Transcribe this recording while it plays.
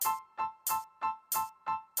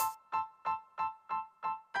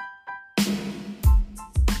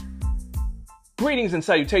Greetings and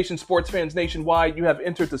salutations, sports fans nationwide. You have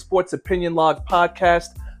entered the Sports Opinion Log podcast.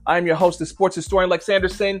 I am your host, the sports historian Lex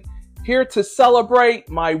Anderson, here to celebrate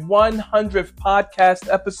my 100th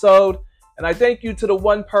podcast episode. And I thank you to the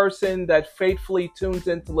one person that faithfully tunes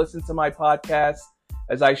in to listen to my podcast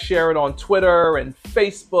as I share it on Twitter and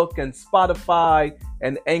Facebook and Spotify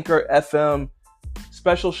and Anchor FM.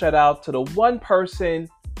 Special shout out to the one person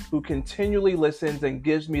who continually listens and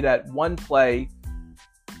gives me that one play.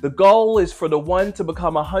 The goal is for the one to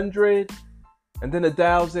become 100, and then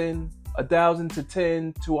 1,000 to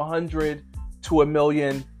 10 to 100 to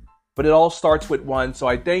 1,000,000. But it all starts with one. So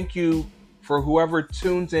I thank you for whoever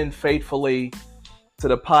tunes in faithfully to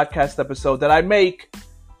the podcast episode that I make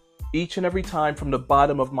each and every time from the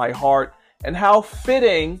bottom of my heart. And how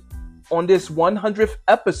fitting on this 100th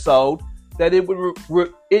episode that it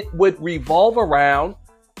would revolve around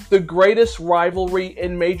the greatest rivalry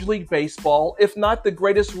in Major League Baseball, if not the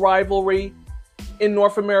greatest rivalry in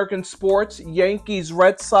North American sports. Yankees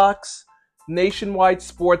Red Sox, nationwide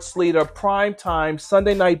sports leader, primetime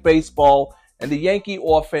Sunday night baseball, and the Yankee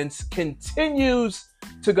offense continues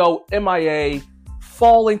to go MIA,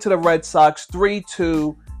 falling to the Red Sox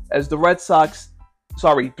 3-2 as the Red Sox,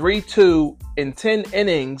 3-2 in 10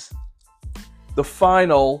 innings, the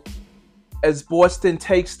final as Boston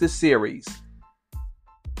takes the series.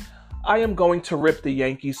 I am going to rip the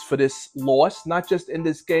Yankees for this loss, not just in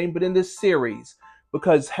this game, but in this series.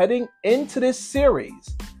 Because heading into this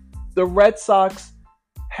series, the Red Sox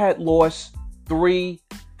had lost 3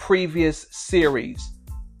 previous series,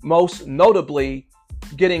 most notably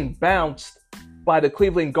getting bounced by the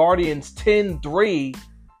Cleveland Guardians 10-3,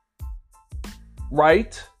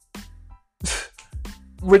 right?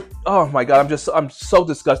 Oh my God, I'm so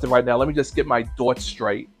disgusted right now. Let me just get my thoughts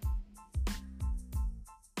straight.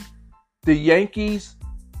 The Yankees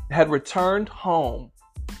had returned home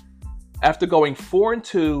after going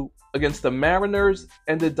 4-2 against the Mariners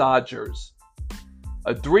and the Dodgers.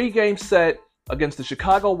 A 3-game set against the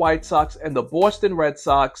Chicago White Sox and the Boston Red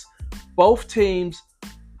Sox. Both teams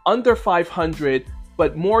under 500,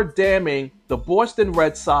 but more damning, the Boston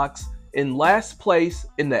Red Sox in last place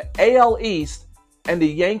in the AL East, and the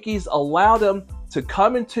Yankees allowed them to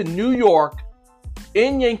come into New York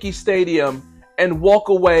in Yankee Stadium and walk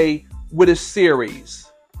away with a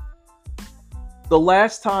series. The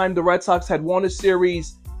last time the Red Sox had won a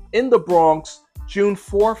series in the Bronx, June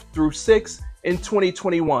 4th through 6th in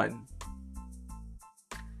 2021.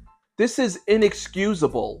 This is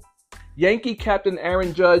inexcusable. Yankee captain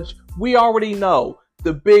Aaron Judge, we already know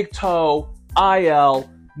the big toe,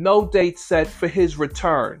 IL, no date set for his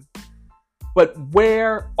return. But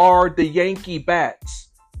where are the Yankee bats?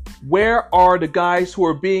 Where are the guys who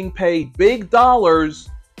are being paid big dollars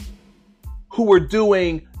who were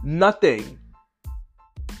doing nothing?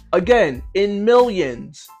 Again, in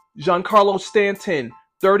millions, Giancarlo Stanton,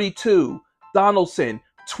 32, Donaldson,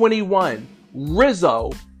 21,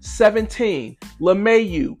 Rizzo, 17,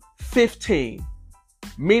 LeMahieu, 15.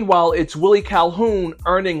 Meanwhile, it's Willie Calhoun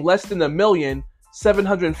earning less than $1 million,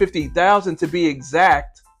 $750,000 to be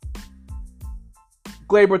exact.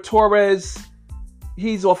 Gleyber Torres,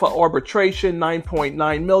 he's off of arbitration,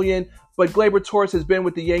 $9.9 million. But Gleyber Torres has been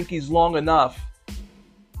with the Yankees long enough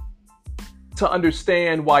to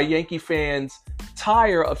understand why Yankee fans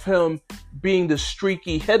tire of him being the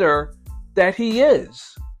streaky hitter that he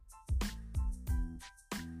is.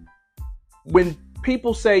 When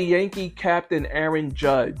people say Yankee captain Aaron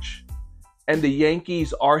Judge and the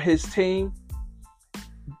Yankees are his team,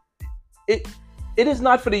 it is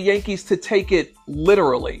not for the Yankees to take it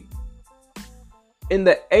literally. In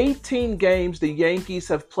the 18 games the Yankees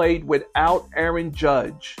have played without Aaron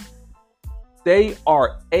Judge, they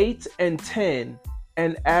are 8-10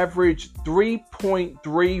 and average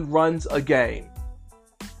 3.3 runs a game.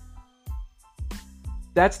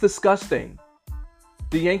 That's disgusting.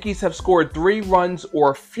 The Yankees have scored 3 runs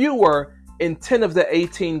or fewer in 10 of the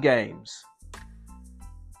 18 games.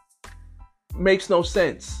 Makes no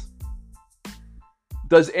sense.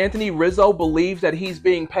 Does Anthony Rizzo believe that he's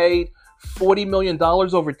being paid $40 million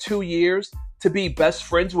over 2 years to be best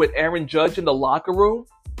friends with Aaron Judge in the locker room?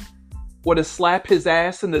 Or to slap his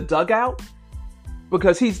ass in the dugout?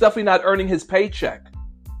 Because he's definitely not earning his paycheck.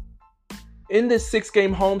 In this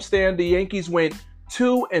 6-game homestand, the Yankees went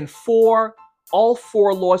 2-4, all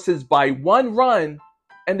 4 losses by 1 run,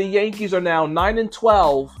 and the Yankees are now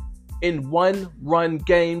 9-12 in 1-run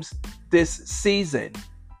games this season.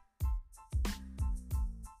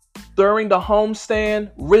 During the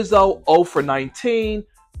homestand, Rizzo 0 for 19,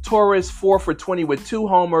 Torres 4 for 20 with 2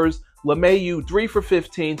 homers, LeMahieu 3 for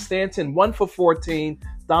 15, Stanton 1 for 14,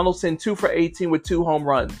 Donaldson 2 for 18 with 2 home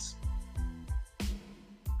runs.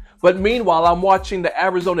 But meanwhile, I'm watching the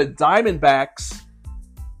Arizona Diamondbacks,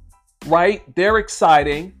 right? They're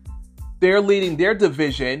exciting. They're leading their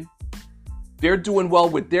division. They're doing well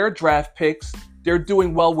with their draft picks. They're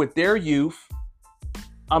doing well with their youth.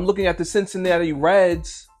 I'm looking at the Cincinnati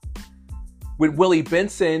Reds with Willie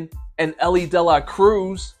Benson and Ellie De La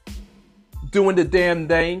Cruz doing the damn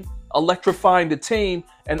thing, electrifying the team.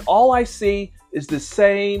 And all I see is the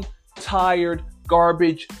same tired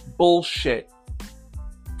garbage bullshit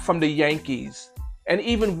from the Yankees. And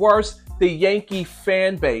even worse, the Yankee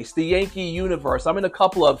fan base, the Yankee universe. I'm in a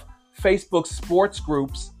couple of Facebook sports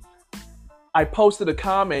groups. I posted a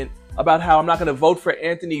comment about how I'm not going to vote for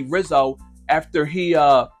Anthony Rizzo after he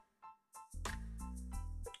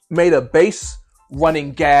made a base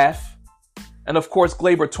running gaffe. And of course,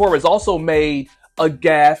 Gleyber Torres also made a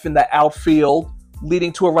gaffe in the outfield,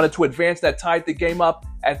 leading to a runner to advance that tied the game up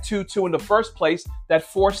at 2-2 in the first place, that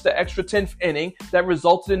forced the extra 10th inning that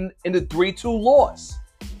resulted in the 3-2 loss.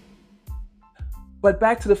 But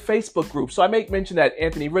back to the Facebook group. So I make mention that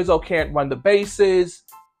Anthony Rizzo can't run the bases,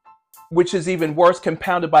 which is even worse,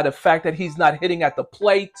 compounded by the fact that he's not hitting at the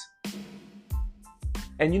plate.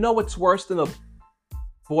 And you know what's worse than a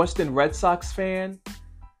Boston Red Sox fan?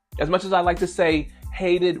 As much as I like to say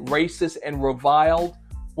hated, racist, and reviled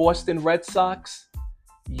Boston Red Sox,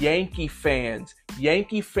 Yankee fans.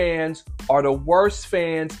 Yankee fans are the worst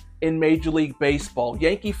fans in Major League Baseball.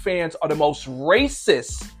 Yankee fans are the most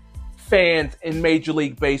racist fans in Major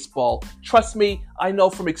League Baseball. Trust me, I know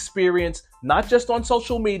from experience, not just on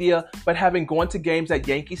social media, but having gone to games at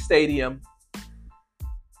Yankee Stadium.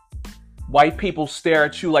 White people stare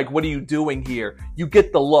at you like, what are you doing here? You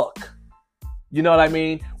get the look. You know what I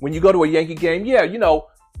mean? When you go to a Yankee game, yeah, you know,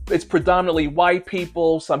 it's predominantly white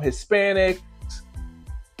people, some Hispanics,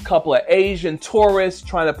 a couple of Asian tourists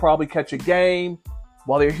trying to probably catch a game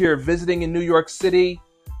while they're here visiting in New York City.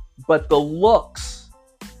 But the looks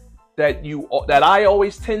that I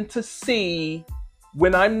always tend to see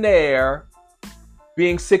when I'm there,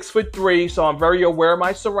 being 6'3", so I'm very aware of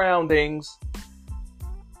my surroundings,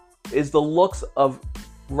 is the looks of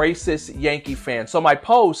racist Yankee fans. So my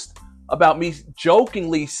post about me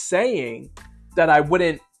jokingly saying that I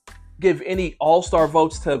wouldn't give any all-star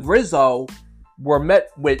votes to Rizzo were met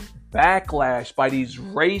with backlash by these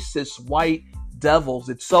racist white devils.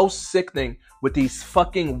 It's so sickening with these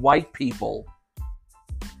fucking white people.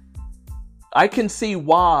 I can see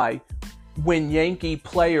why when Yankee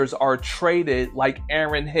players are traded like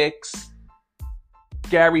Aaron Hicks,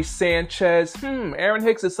 Gary Sanchez, Aaron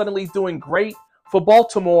Hicks is suddenly doing great for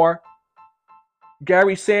Baltimore.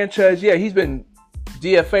 Gary Sanchez, yeah, he's been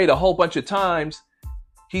DFA'd a whole bunch of times.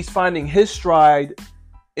 He's finding his stride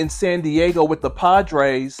in San Diego with the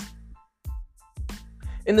Padres.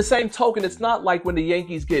 In the same token, it's not like when the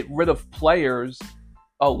Yankees get rid of players.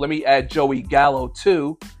 Oh, let me add Joey Gallo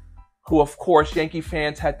too, who of course Yankee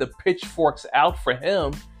fans had the pitchforks out for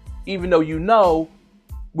him, even though you know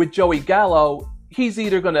with Joey Gallo, he's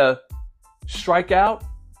either going to strike out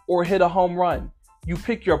or hit a home run. You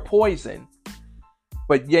pick your poison.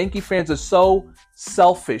 But Yankee fans are so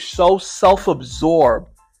selfish, so self-absorbed.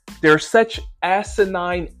 They're such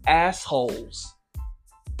asinine assholes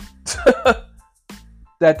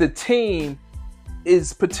that the team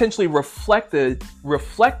is potentially reflective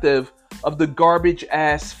of the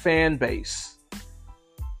garbage-ass fan base.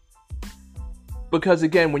 Because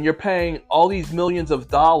again, when you're paying all these millions of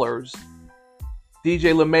dollars,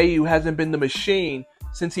 DJ LeMahieu hasn't been the machine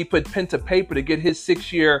since he put pen to paper to get his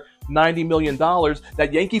 6-year, $90 million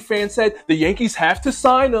that Yankee fans said the Yankees have to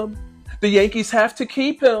sign him. The Yankees have to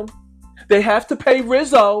keep him. They have to pay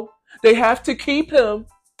Rizzo. They have to keep him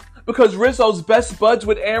because Rizzo's best buds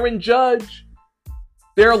with Aaron Judge.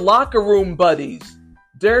 They're locker room buddies.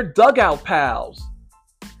 They're dugout pals.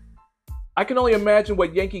 I can only imagine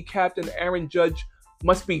what Yankee captain Aaron Judge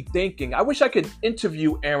must be thinking. I wish I could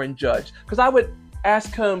interview Aaron Judge because I would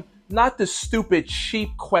ask him not the stupid,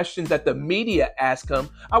 cheap questions that the media ask him.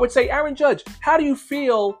 I would say, Aaron Judge, how do you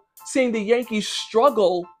feel seeing the Yankees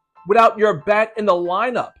struggle without your bat in the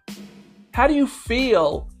lineup? How do you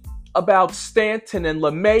feel about Stanton and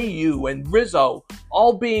LeMahieu and Rizzo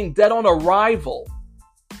all being dead on arrival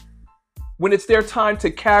when it's their time to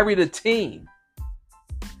carry the team?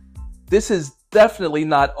 This is definitely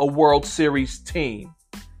not a World Series team.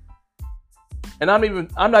 And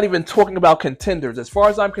I'm not even talking about contenders. As far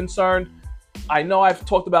as I'm concerned, I know I've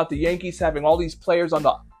talked about the Yankees having all these players on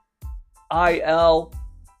the IL,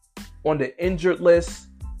 on the injured list.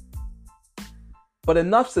 But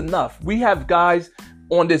enough's enough. We have guys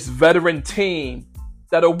on this veteran team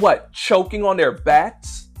that are choking on their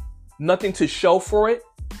bats? Nothing to show for it?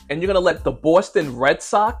 And you're going to let the Boston Red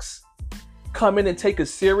Sox come in and take a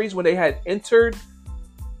series when they had entered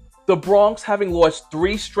the Bronx, having lost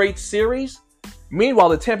 3 straight series? Meanwhile,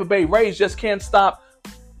 the Tampa Bay Rays just can't stop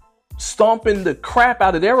stomping the crap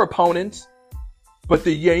out of their opponents. But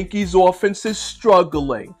the Yankees' offense is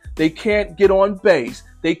struggling. They can't get on base.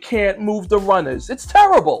 They can't move the runners. It's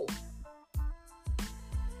terrible.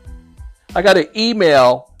 I got an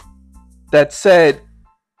email that said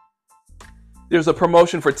there's a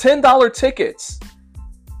promotion for $10 tickets.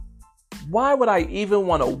 Why would I even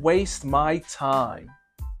want to waste my time?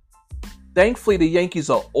 Thankfully, the Yankees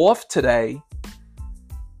are off today,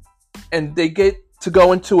 and they get to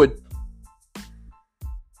go into a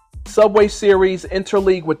Subway Series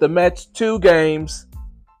interleague with the Mets, 2 games.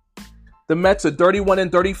 The Mets are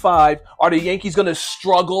 31-35. Are the Yankees going to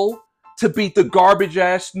struggle to beat the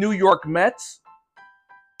garbage-ass New York Mets?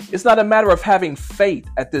 It's not a matter of having faith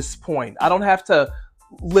at this point. I don't have to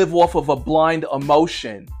live off of a blind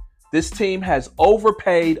emotion. This team has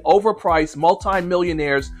overpaid, overpriced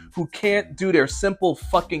multimillionaires who can't do their simple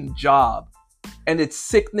fucking job. And it's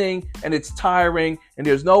sickening and it's tiring, and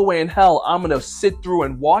there's no way in hell I'm going to sit through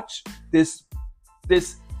and watch this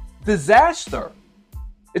disaster.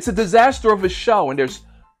 It's a disaster of a show, and there's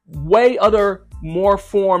more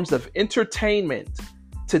forms of entertainment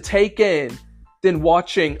to take in than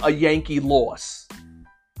watching a Yankee loss.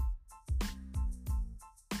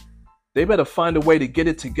 They better find a way to get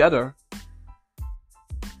it together.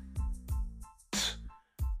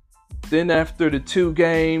 Then after the 2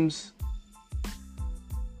 games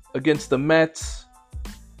against the Mets,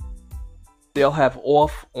 they'll have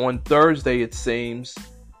off on Thursday, it seems.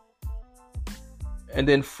 And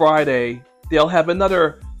then Friday, they'll have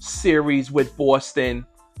another series with Boston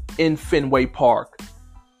in Fenway Park.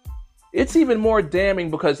 It's even more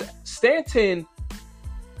damning because Stanton,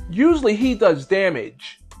 usually he does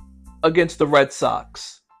damage against the Red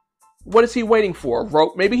Sox. What is he waiting for?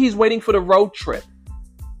 Maybe he's waiting for the road trip.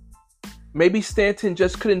 Maybe Stanton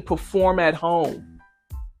just couldn't perform at home.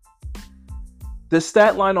 The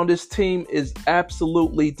stat line on this team is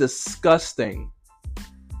absolutely disgusting.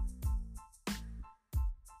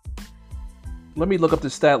 Let me look up the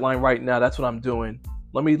stat line right now. That's what I'm doing.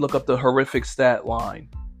 Let me look up the horrific stat line.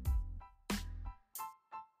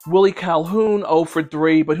 Willie Calhoun, 0 for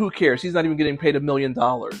 3, but who cares? He's not even getting paid $1 million.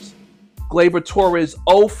 Gleyber Torres,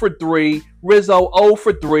 0 for 3. Rizzo, 0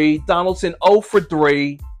 for 3. Donaldson, 0 for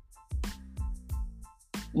 3.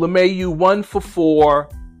 LeMahieu, 1 for 4.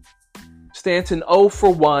 Stanton, 0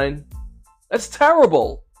 for 1. That's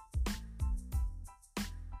terrible.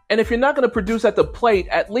 And if you're not going to produce at the plate,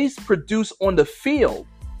 at least produce on the field.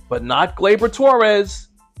 But not Gleyber Torres.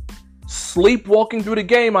 Sleepwalking through the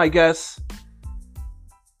game, I guess.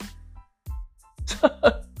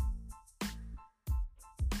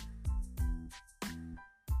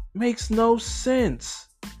 Makes no sense.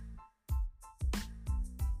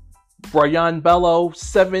 Brian Bello,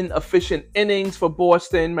 7 efficient innings for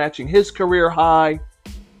Boston, matching his career high.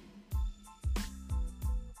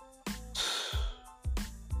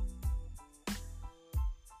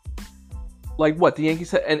 Like what? The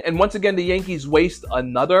Yankees and once again the Yankees waste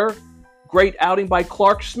another great outing by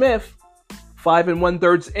Clark Smith. 5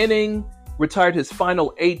 1/3 inning, retired his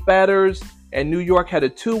final 8 batters, and New York had a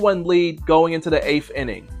 2-1 lead going into the 8th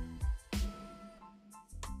inning.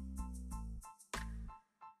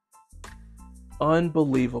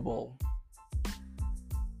 Unbelievable.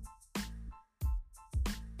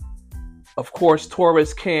 Of course,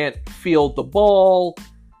 Torres can't field the ball.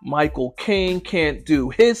 Michael King can't do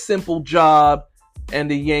his simple job, and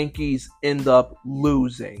the Yankees end up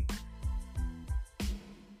losing.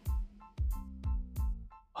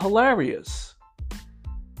 Hilarious.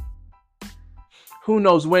 Who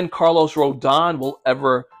knows when Carlos Rodon will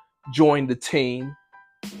ever join the team.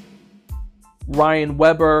 Ryan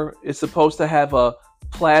Weber is supposed to have a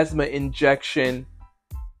plasma injection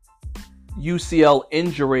UCL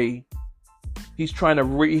injury. He's trying to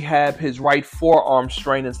rehab his right forearm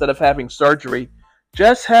strain instead of having surgery.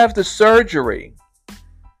 Just have the surgery.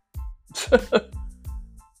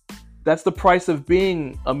 That's the price of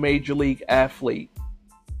being a major league athlete.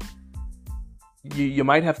 You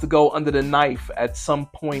might have to go under the knife at some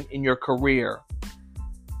point in your career.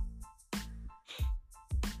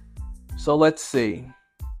 So let's see.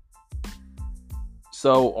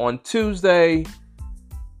 So on Tuesday,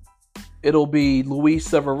 it'll be Luis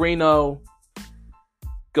Severino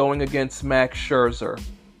going against Max Scherzer.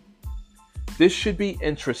 This should be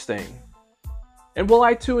interesting. And will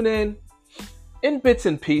I tune in? In bits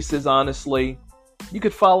and pieces, honestly. You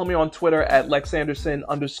could follow me on Twitter at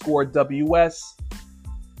LexAnderson_WS.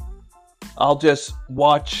 I'll just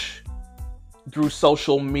watch through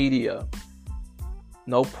social media.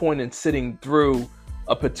 No point in sitting through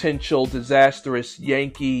a potential disastrous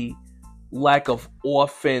Yankee lack of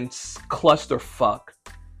offense clusterfuck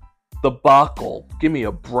debacle. Give me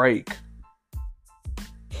a break.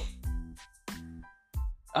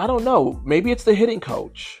 I don't know. Maybe it's the hitting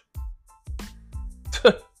coach.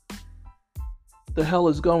 The hell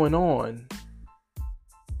is going on?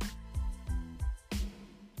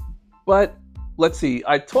 But let's see.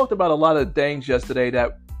 I talked about a lot of things yesterday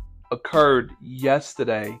that occurred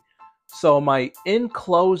yesterday. So my in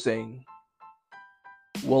closing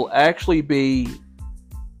will actually be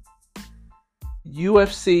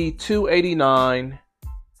UFC 289.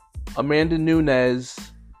 Amanda Nunes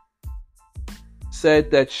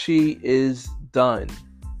said that she is done.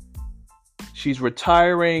 She's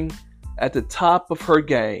retiring at the top of her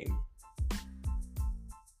game.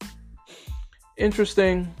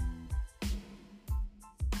 Interesting.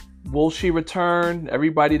 Will she return?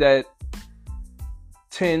 Everybody that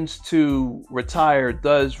tends to retire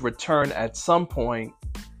does return at some point.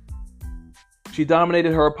 She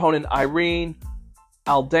dominated her opponent Irene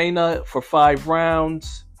Aldana for 5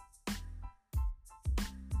 rounds.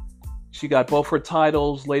 She got both her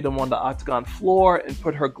titles, laid them on the octagon floor, and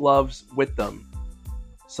put her gloves with them.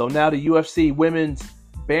 So now the UFC women's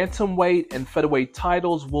bantamweight and featherweight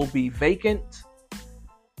titles will be vacant.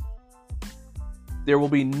 There will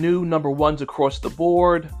be new number ones across the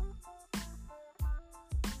board.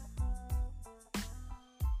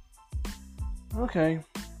 Okay.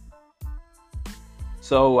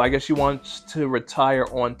 So I guess she wants to retire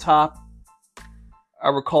on top. I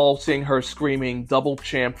recall seeing her screaming double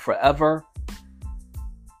champ forever.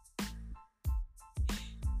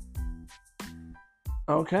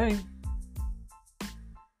 Okay.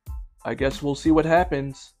 I guess we'll see what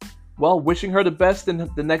happens. Well, wishing her the best in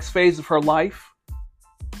the next phase of her life.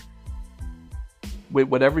 With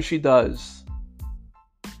whatever she does.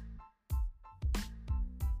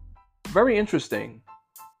 Very interesting.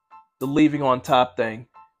 The leaving on top thing.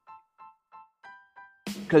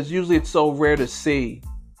 Because usually it's so rare to see.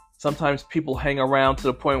 Sometimes people hang around to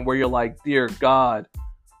the point where you're like, dear God,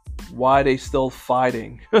 why are they still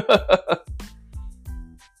fighting?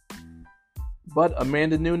 But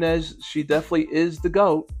Amanda Nunes, she definitely is the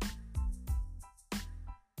GOAT.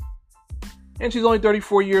 And she's only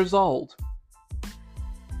 34 years old.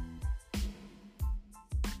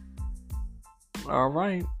 All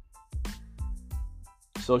right.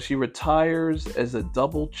 So she retires as a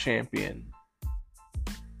double champion.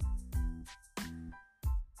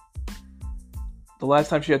 The last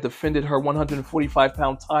time she had defended her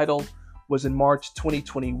 145-pound title was in March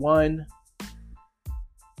 2021.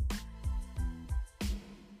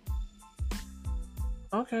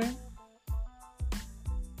 Okay.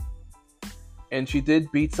 And she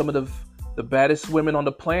did beat some of the baddest women on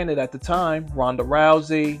the planet at the time. Ronda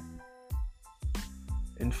Rousey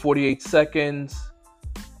in 48 seconds.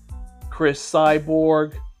 Chris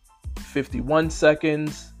Cyborg, 51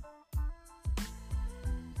 seconds.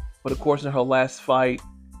 But of course, in her last fight,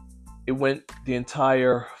 it went the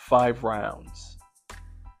entire 5 rounds.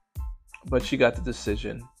 But she got the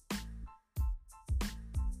decision.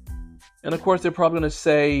 And of course, they're probably going to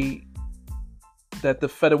say that the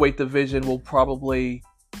featherweight division will probably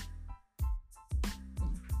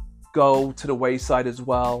go to the wayside as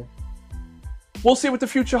well. We'll see what the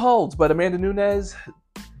future holds. But Amanda Nunes,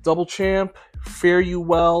 double champ, fare you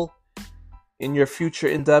well in your future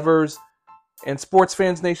endeavors. And sports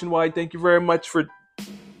fans nationwide, thank you very much for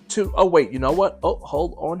oh wait, you know what? Oh,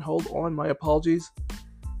 hold on. My apologies.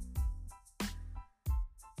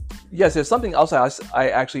 Yes, there's something else I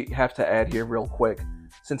actually have to add here real quick,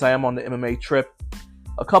 since I am on the MMA trip.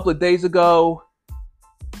 A couple of days ago,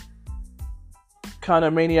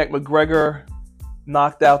 Conor Maniac McGregor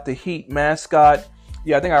knocked out the Heat mascot.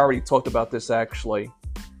 Yeah, I think I already talked about this actually.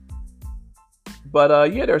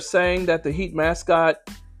 But yeah, they're saying that the Heat mascot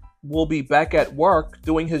will be back at work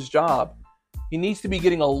doing his job. He needs to be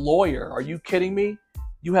getting a lawyer. Are you kidding me?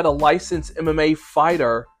 You had a licensed MMA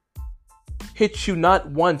fighter hit you not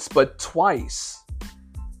once but twice.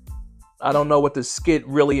 I don't know what the skit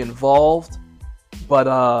really involved,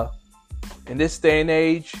 but in this day and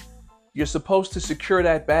age, you're supposed to secure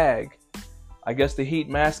that bag. I guess the Heat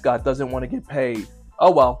mascot doesn't want to get paid.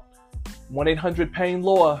 Oh well.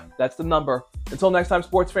 1-800-PAIN-LAW. That's the number. Until next time,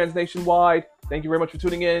 sports fans nationwide, thank you very much for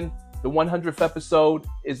tuning in. The 100th episode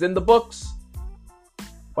is in the books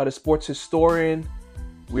by the sports historian.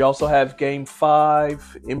 We also have Game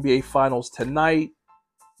 5, NBA Finals tonight.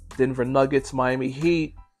 Denver Nuggets, Miami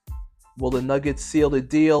Heat. Will the Nuggets seal the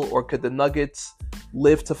deal, or could the Nuggets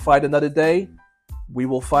live to fight another day? We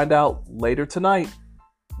will find out later tonight.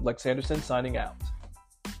 Lex Anderson signing out.